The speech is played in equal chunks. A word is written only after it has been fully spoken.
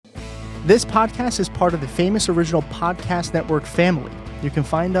This podcast is part of the Famous Original Podcast Network family. You can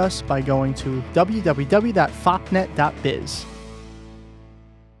find us by going to www.fopnet.biz.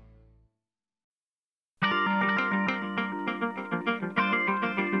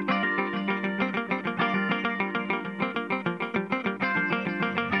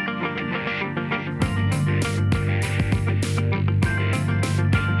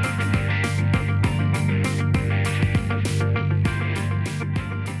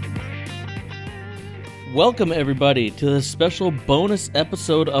 Welcome, everybody, to this special bonus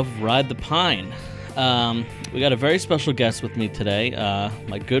episode of Ride the Pine. We got a very special guest with me today,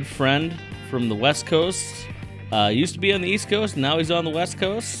 my good friend from the West Coast. Used to be on the East Coast, now he's on the West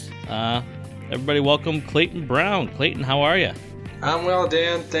Coast. Everybody welcome Clayton Brown. Clayton, how are you? I'm well,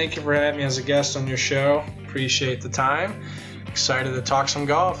 Dan. Thank you for having me as a guest on your show. Appreciate the time. Excited to talk some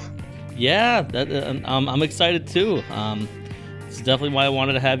golf. Yeah, I'm excited too. It's definitely why I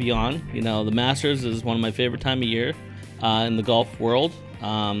wanted to have you on. You know, the Masters is one of my favorite time of year in the golf world.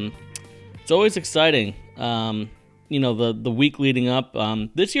 It's always exciting. You know, the week leading up.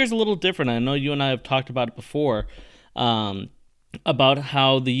 This year's a little different. I know you and I have talked about it before, about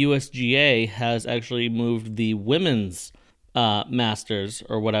how the USGA has actually moved the women's Masters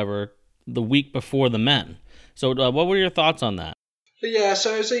or whatever the week before the men. So what were your thoughts on that? Yeah,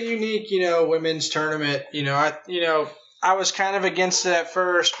 so it's a unique, women's tournament. I was kind of against it at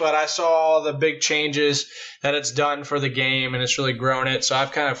first, but I saw the big changes that it's done for the game, and it's really grown it. So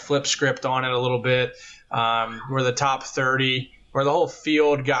I've kind of flipped script on it a little bit. Where the top 30, where the whole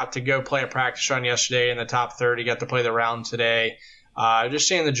field got to go play a practice run yesterday, and the top 30 got to play the round today. Just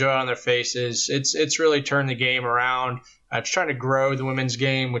seeing the joy on their faces, it's really turned the game around. It's trying to grow the women's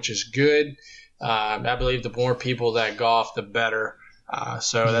game, which is good. I believe the more people that golf, the better.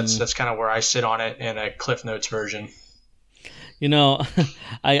 So that's kind of where I sit on it in a Cliff Notes version. You know,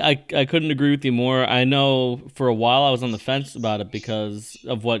 I couldn't agree with you more. I know for a while I was on the fence about it because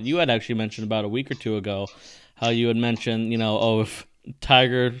of what you had actually mentioned about a week or two ago, how you had mentioned, if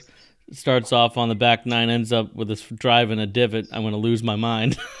Tiger starts off on the back nine, ends up with this drive in a divot, I'm going to lose my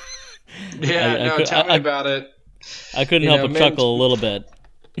mind. Yeah, tell me about it. I couldn't help but chuckle a little bit.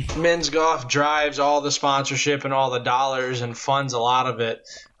 Men's golf drives all the sponsorship and all the dollars and funds a lot of it.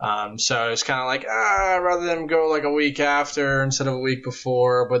 So it's kind of like, rather than go like a week after instead of a week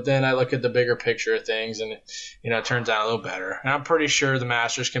before. But then I look at the bigger picture of things, and it turns out a little better. And I'm pretty sure the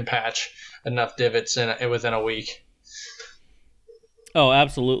Masters can patch enough divots within a week. Oh,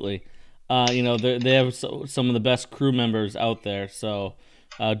 absolutely. They have some of the best crew members out there. So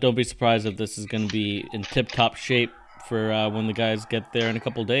don't be surprised if this is going to be in tip-top shape for when the guys get there in a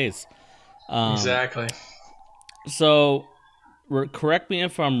couple days. Exactly. So, correct me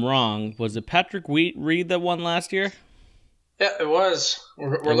if I'm wrong. Was it Patrick Reed that won last year? Yeah, it was.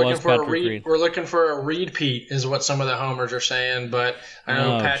 We're looking for a Reed. We're looking for a repeat, is what some of the homers are saying. But I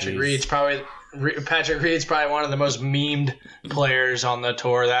know Patrick Reed's probably one of the most memed players on the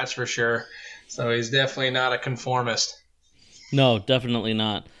tour. That's for sure. So he's definitely not a conformist. No, definitely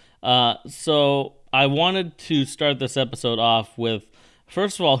not. So I wanted to start this episode off with,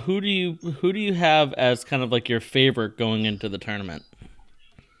 first of all, who do you have as kind of like your favorite going into the tournament?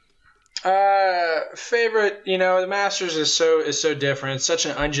 Favorite, the Masters is so different. It's such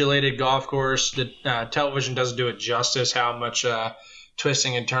an undulated golf course. The television doesn't do it justice how much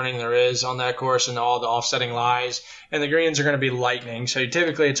twisting and turning there is on that course and all the offsetting lies. And the greens are going to be lightning. So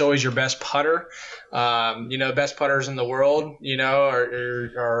typically it's always your best putter. Best putters in the world,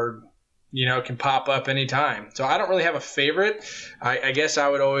 are can pop up anytime. So I don't really have a favorite. I guess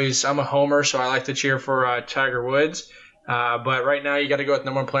I'm a homer, so I like to cheer for Tiger Woods. But right now you got to go with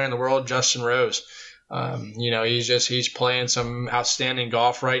number one player in the world, Justin Rose. He's playing some outstanding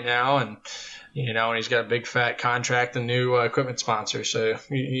golf right now, and he's got a big fat contract and new equipment sponsor. So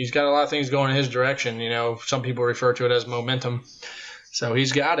he's got a lot of things going in his direction. Some people refer to it as momentum. So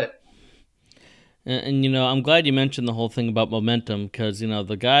he's got it. And I'm glad you mentioned the whole thing about momentum because,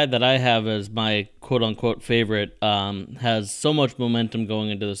 the guy that I have as my quote-unquote favorite has so much momentum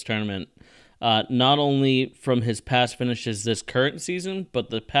going into this tournament, not only from his past finishes this current season, but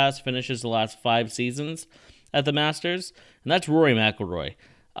the past finishes the last 5 seasons at the Masters, and that's Rory McIlroy.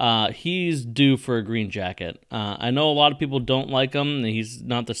 He's due for a green jacket. I know a lot of people don't like him. He's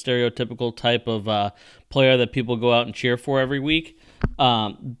not the stereotypical type of player that people go out and cheer for every week.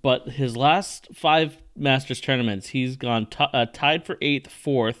 But his last 5 Masters tournaments, he's gone tied for 8th,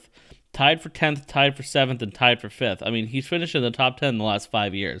 4th, tied for 10th, tied for 7th, and tied for 5th. I mean, he's finished in the top 10 in the last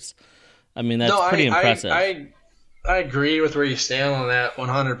 5 years. I mean, that's pretty impressive. I agree with where you stand on that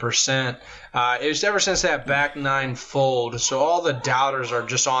 100%. It was ever since that back nine fold. So all the doubters are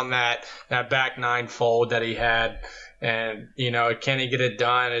just on that back nine fold that he had. And, can he get it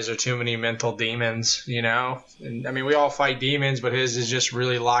done? Is there too many mental demons, And, I mean, we all fight demons, but his is just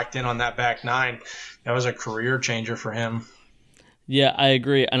really locked in on that back nine. That was a career changer for him. Yeah, I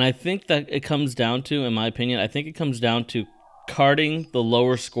agree. And I think that it comes down to, in my opinion, carding the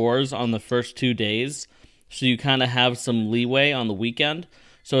lower scores on the first 2 days so you kind of have some leeway on the weekend.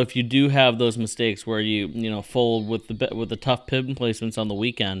 So if you do have those mistakes where you fold with the tough pin placements on the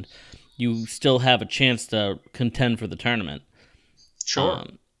weekend, you still have a chance to contend for the tournament. Sure.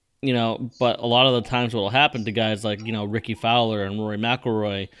 But a lot of the times what will happen to guys like, Ricky Fowler and Rory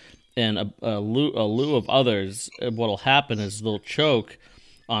McIlroy and a lieu of others, what will happen is they'll choke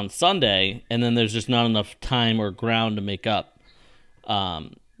on Sunday, and then there's just not enough time or ground to make up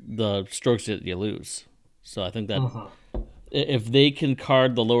the strokes that you lose. So I think that if they can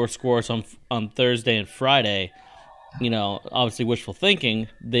card the lower scores on Thursday and Friday, obviously wishful thinking,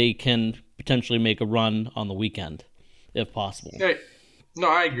 they can potentially make a run on the weekend, if possible. Hey, no,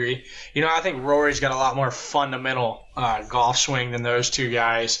 I agree. I think Rory's got a lot more fundamental golf swing than those two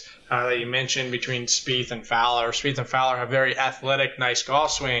guys that you mentioned between Spieth and Fowler. Spieth and Fowler have very athletic, nice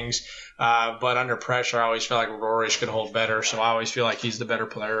golf swings, but under pressure, I always feel like Rory's going to hold better, so I always feel like he's the better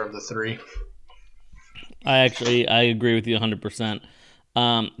player of the three. I agree with you 100%.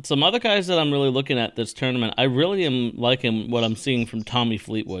 Some other guys that I'm really looking at this tournament, I really am liking what I'm seeing from Tommy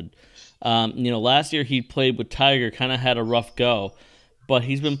Fleetwood. Last year he played with Tiger, kind of had a rough go, but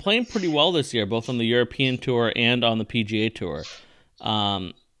he's been playing pretty well this year, both on the European Tour and on the PGA Tour.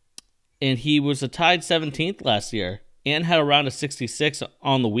 And he was a tied 17th last year and had a round of 66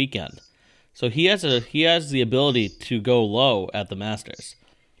 on the weekend. So he has the ability to go low at the Masters.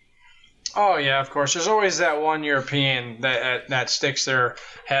 Oh, yeah, of course. There's always that one European that sticks their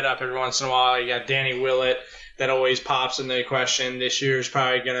head up every once in a while. You got Danny Willett that always pops into the question. This year is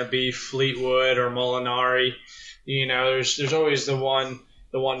probably going to be Fleetwood or Molinari. There's always the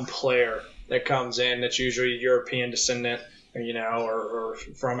one player that comes in that's usually European descendant, or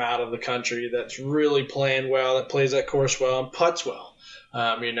from out of the country that's really playing well, that plays that course well and putts well,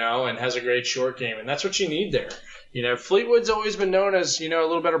 and has a great short game. And that's what you need there. Fleetwood's always been known as, a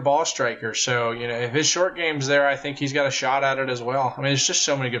little better ball striker. So, if his short game's there, I think he's got a shot at it as well. I mean, there's just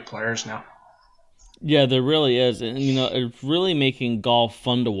so many good players now. Yeah, there really is. And, it's really making golf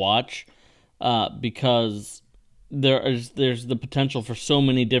fun to watch because there's the potential for so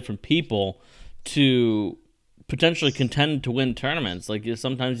many different people to potentially contend to win tournaments. Like,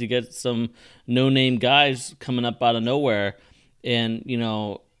 sometimes you get some no-name guys coming up out of nowhere and,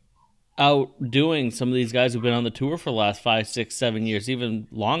 outdoing some of these guys who've been on the tour for the last 5, 6, 7 years, even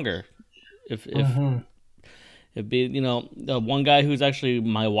longer. If one guy who's actually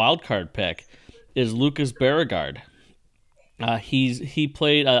my wild card pick is Lucas Beauregard.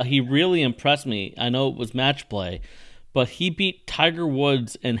 He really impressed me. I know it was match play, but he beat Tiger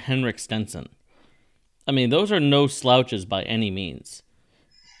Woods and Henrik Stenson. I mean, those are no slouches by any means.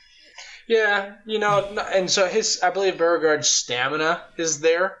 Yeah, and so I believe Beauregard's stamina is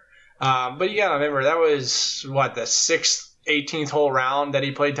there. But you got to remember, that was, the 6th, 18th hole round that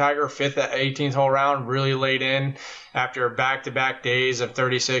he played Tiger, 5th, 18th hole round, really laid in after back-to-back days of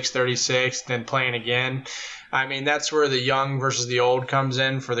 36, 36, then playing again. I mean, that's where the young versus the old comes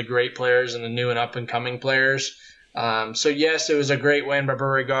in for the great players and the new and up-and-coming players. So, yes, it was a great win by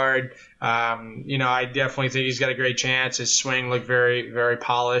Beauregard. I definitely think he's got a great chance. His swing looked very, very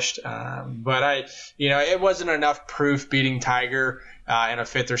polished. But it wasn't enough proof beating Tiger in a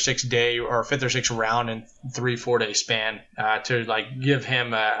 5th or 6th day or 5th or 6th round in 3-4 day span to give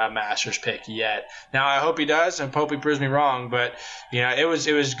him a Masters pick yet. Now I hope he does. I hope he proves me wrong. But it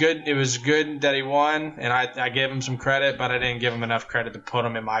was good. It was good that he won, and I gave him some credit, but I didn't give him enough credit to put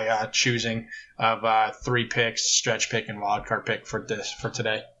him in my choosing of 3 picks, stretch pick and wild card pick for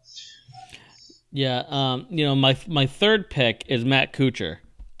today. Yeah, my third pick is Matt Kuchar.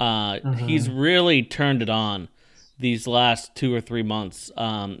 He's really turned it on these last 2 or 3 months.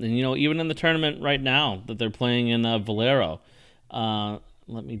 And even in the tournament right now that they're playing in Valero.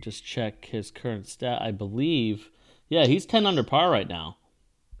 Let me just check his current stat. I believe, he's 10 under par right now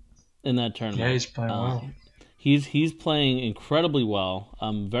in that tournament. Yeah, he's playing well. He's playing incredibly well.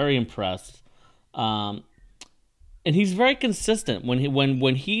 I'm very impressed. And he's very consistent.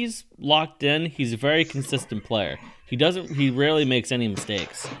 When he's locked in, he's a very consistent player. He rarely makes any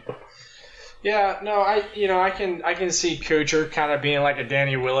mistakes. Yeah, no, I can see Kuchar kind of being like a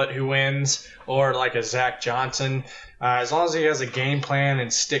Danny Willett who wins, or like a Zach Johnson. As long as he has a game plan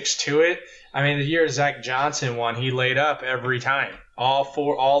and sticks to it, I mean, the year Zach Johnson won, he laid up every time.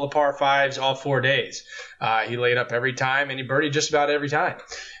 All the par fives, all 4 days. He laid up every time, and he birdied just about every time.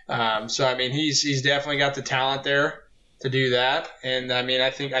 So I mean, he's definitely got the talent there to do that, and I mean,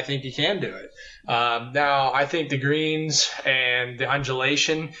 I think he can do it. Now, I think the greens and the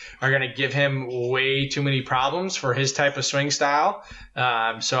undulation are going to give him way too many problems for his type of swing style.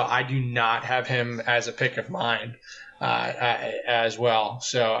 So I do not have him as a pick of mine as well.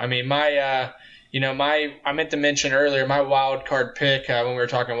 So I mean, I meant to mention earlier my wild card pick when we were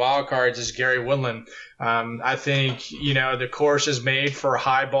talking wild cards is Gary Woodland. I think the course is made for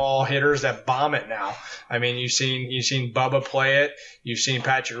high ball hitters that bomb it now. I mean, you've seen Bubba play it. You've seen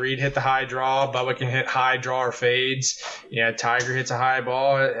Patrick Reed hit the high draw. Bubba can hit high draw or fades. Tiger hits a high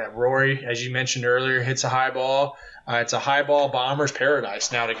ball. Rory, as you mentioned earlier, hits a high ball. It's a high ball bomber's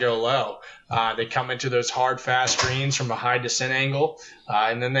paradise now to go low. They come into those hard, fast greens from a high descent angle,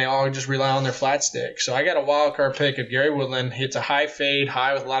 and then they all just rely on their flat stick. So I got a wild card pick of Gary Woodland. Hits a high fade,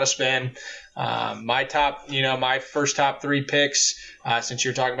 high with a lot of spin. My first top 3 picks, since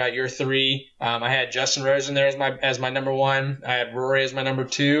you're talking about your 3, I had Justin Rose in there as my number 1. I had Rory as my number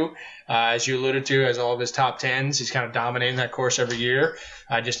 2. As you alluded to, as all of his top 10s, he's kind of dominating that course every year.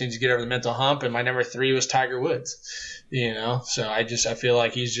 I just need to get over the mental hump, and my number 3 was Tiger Woods. So I feel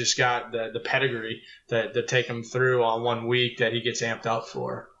like he's just got the pedigree to take him through on 1 week that he gets amped up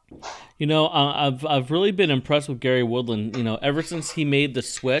for. I've really been impressed with Gary Woodland. Ever since he made the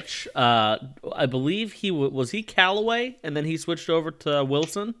switch, I believe was he Callaway, and then he switched over to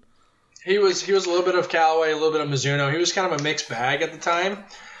Wilson. He was a little bit of Callaway, a little bit of Mizuno. He was kind of a mixed bag at the time,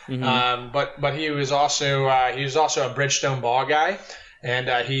 but he was also a Bridgestone ball guy, and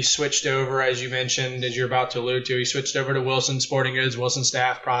he switched over, as you mentioned, as you're about to allude to. He switched over to Wilson Sporting Goods, Wilson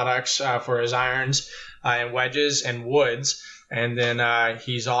Staff products for his irons and wedges and woods. And then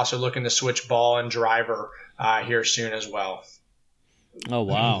he's also looking to switch ball and driver here soon as well. Oh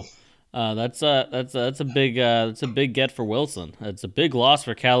wow, that's a big get for Wilson. It's a big loss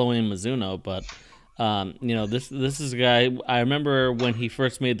for Callaway and Mizuno, but this is a guy. I remember when he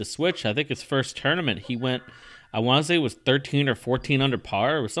first made the switch. I think his first tournament he went. I want to say it was 13 or 14 under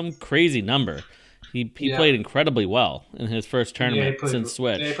par. It was some crazy number. He played incredibly well in his first tournament since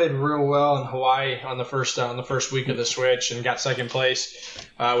switch. Yeah, he played real well in Hawaii on the first week of the switch and got second place,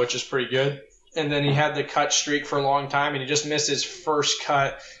 which is pretty good. And then he had the cut streak for a long time, and he just missed his first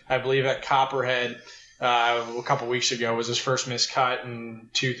cut, I believe, at Copperhead a couple weeks ago. Was his first missed cut in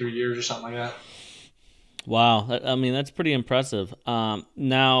 2-3 years or something like that. Wow, I mean that's pretty impressive.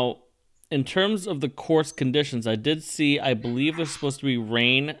 Now, in terms of the course conditions, I did see, I believe there's supposed to be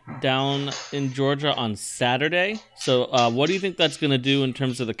rain down in Georgia on Saturday. So what do you think that's going to do in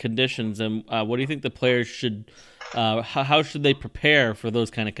terms of the conditions, and what do you think the players should, how should they prepare for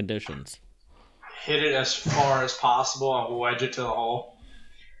those kind of conditions? Hit it as far as possible and wedge it to the hole.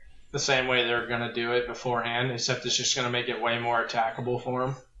 The same way they're going to do it beforehand, except it's just going to make it way more attackable for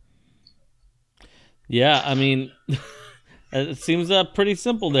them. Yeah, I mean... It seems pretty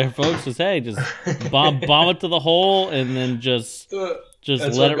simple there, folks. Just bomb it to the hole and then just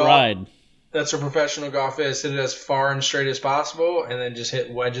let it ride. That's what professional golf is. Hit it as far and straight as possible, and then just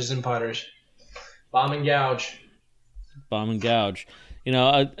hit wedges and putters. Bomb and gouge. Bomb and gouge.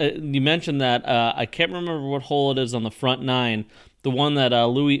 You mentioned that. I can't remember what hole it is on the front 9. The one that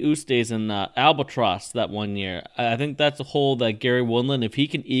Louis Oosthuizen in Albatross that one year. I think that's a hole that Gary Woodland, if he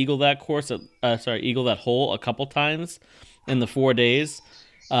can eagle that hole a couple times in the 4 days,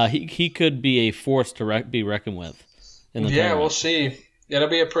 he could be a force to be reckoned with. Yeah, we'll see. It'll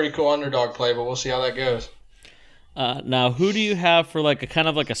be a pretty cool underdog play, but we'll see how that goes. Now, who do you have for like a kind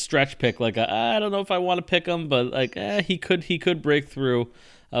of like a stretch pick? I don't know if I want to pick him, but he could break through.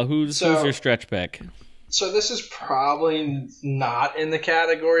 Who's your stretch pick? So this is probably not in the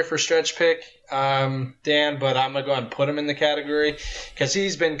category for stretch pick, Dan, but I'm going to go ahead and put him in the category because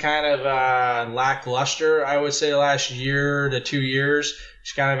he's been kind of lackluster, I would say, the last year to 2 years.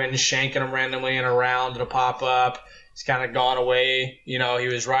 He's kind of been shanking them randomly in a round to pop up. He's kind of gone away. He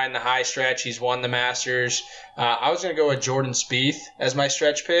was riding the high stretch. He's won the Masters. I was going to go with Jordan Spieth as my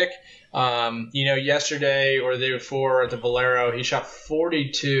stretch pick. Yesterday or the day before at the Valero, he shot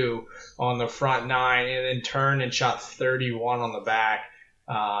 42 on the front 9 and then turned and shot 31 on the back.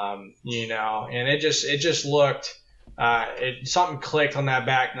 And it just looked something clicked on that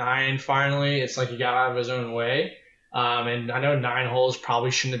back 9 finally. It's like he got out of his own way. And I know 9 holes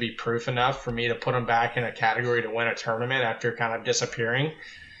probably shouldn't be proof enough for me to put him back in a category to win a tournament after kind of disappearing.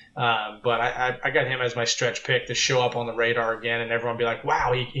 But I got him as my stretch pick to show up on the radar again and everyone be like,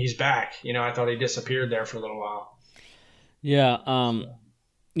 wow, he's back. I thought he disappeared there for a little while. Yeah.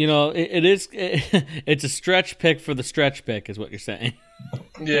 it's a stretch pick for the stretch pick, is what you're saying.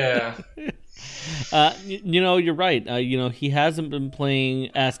 Yeah. You're right. He hasn't been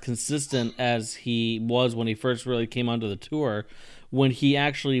playing as consistent as he was when he first really came onto the tour, when he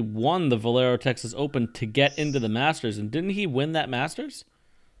actually won the Valero Texas Open to get into the Masters. And didn't he win that Masters?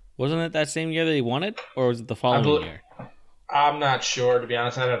 Wasn't it that same year that he won it, or was it the following year? I'm not sure, to be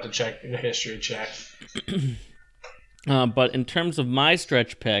honest. I'd have to check the history check. But in terms of my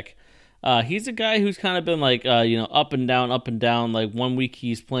stretch pick, he's a guy who's kind of been like, up and down, up and down. Like 1 week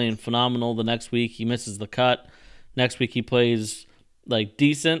he's playing phenomenal. The next week he misses the cut. Next week he plays like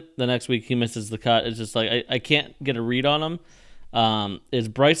decent. The next week he misses the cut. It's just like I can't get a read on him. Is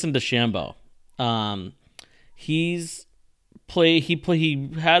Bryson DeChambeau. He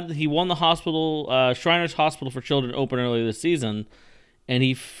won the Shriners Hospital for Children Open earlier this season, and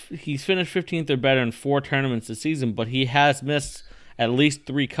he's finished 15th or better in 4 tournaments this season, but he has missed at least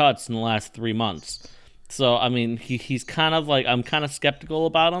 3 cuts in the last 3 months. So, I mean, he's kind of like, I'm kind of skeptical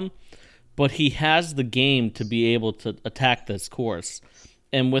about him, but he has the game to be able to attack this course.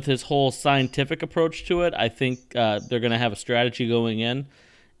 And with his whole scientific approach to it, I think they're going to have a strategy going in,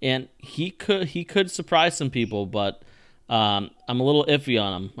 and he could surprise some people, but I'm a little iffy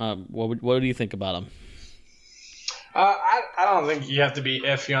on him. What do you think about him? I don't think you have to be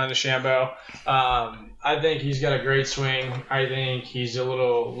iffy on DeChambeau. I think he's got a great swing. I think he's a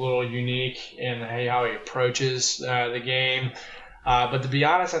little unique in how he approaches the game. But to be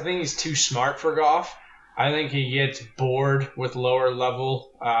honest, I think he's too smart for golf. I think he gets bored with lower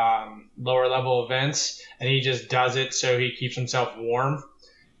level events, and he just does it so he keeps himself warm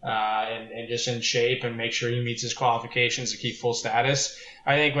and just in shape and make sure he meets his qualifications to keep full status.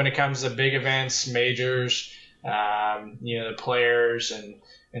 I think when it comes to big events, majors, the Players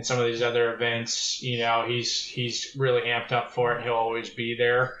and some of these other events, he's really amped up for it. He'll always be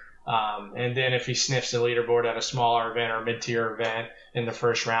there. And then if he sniffs the leaderboard at a smaller event or mid-tier event in the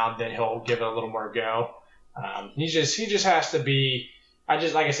first round, then he'll give it a little more go. He just has to be.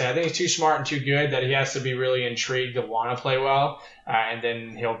 Like I said, I think he's too smart and too good that he has to be really intrigued to want to play well, and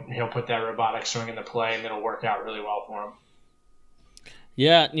then he'll put that robotic swing into play, and it'll work out really well for him.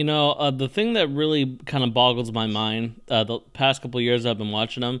 Yeah, the thing that really kind of boggles my mind the past couple of years I've been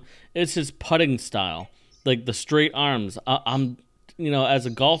watching him is his putting style, like the straight arms. I'm as a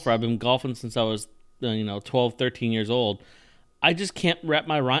golfer, I've been golfing since I was 12, 13 years old. I just can't wrap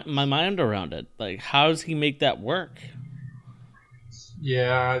my mind around it. Like, how does he make that work?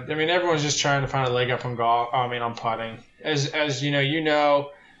 Yeah, I mean, everyone's just trying to find a leg up on on putting. As I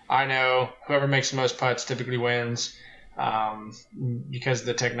know, whoever makes the most putts typically wins. Because of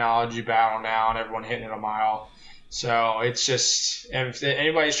the technology battle now and everyone hitting it a mile. So it's just, if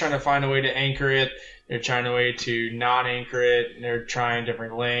anybody's trying to find a way to anchor it, they're trying a way to not anchor it. They're trying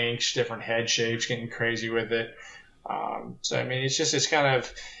different lengths, different head shapes, getting crazy with it. So, I mean, it's kind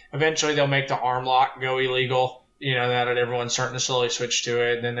of, eventually they'll make the arm lock go illegal. Now that everyone's starting to slowly switch to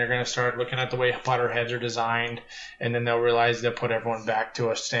it. And then they're going to start looking at the way putter heads are designed. And then they'll realize they'll put everyone back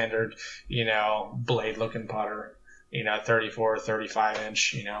to a standard, blade-looking putter. 34, 35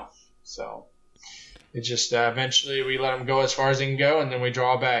 inch, So it just eventually we let them go as far as they can go, and then we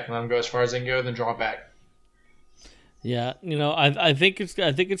draw back. Let them go as far as they can go, then draw back. Yeah, I think it's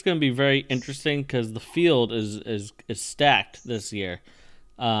going to be very interesting because the field is stacked this year.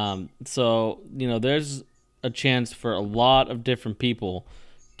 So there's a chance for a lot of different people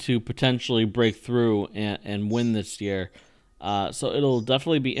to potentially break through and win this year. So it'll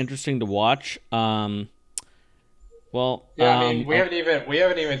definitely be interesting to watch. We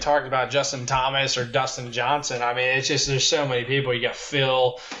haven't even talked about Justin Thomas or Dustin Johnson. I mean, it's just, there's so many people. You got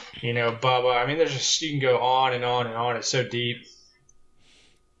Phil, Bubba. I mean, you can go on and on and on. It's so deep.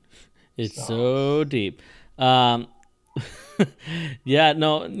 It's so deep. Yeah,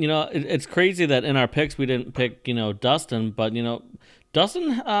 no, it's crazy that in our picks we didn't pick, Dustin, but Dustin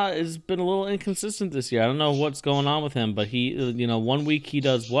has been a little inconsistent this year. I don't know what's going on with him, but he, 1 week he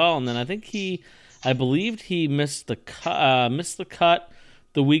does well, and then I believed he missed the cut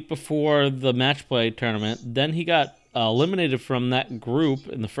the week before the match play tournament. Then he got eliminated from that group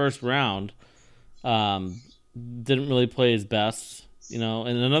in the first round. Didn't really play his best, And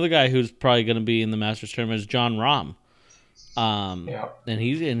another guy who's probably going to be in the Masters tournament is Jon Rahm. And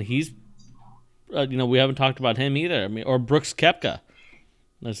he's we haven't talked about him either. I mean, or Brooks Koepka.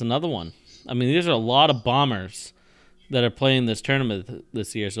 That's another one. I mean, these are a lot of bombers that are playing this tournament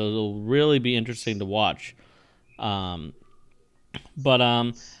this year, so it'll really be interesting to watch. But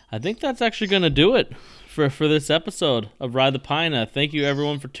I think that's actually going to do it for this episode of Ride the Pine. Thank you,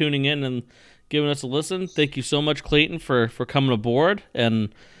 everyone, for tuning in and giving us a listen. Thank you so much, Clayton, for coming aboard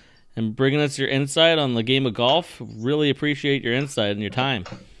and bringing us your insight on the game of golf. Really appreciate your insight and your time.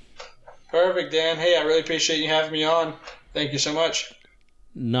 Perfect, Dan. Hey, I really appreciate you having me on. Thank you so much.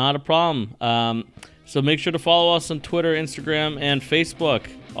 Not a problem. So make sure to follow us on Twitter, Instagram, and Facebook,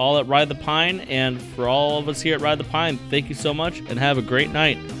 all at Ride the Pine. And for all of us here at Ride the Pine, thank you so much and have a great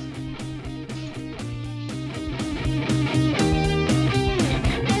night.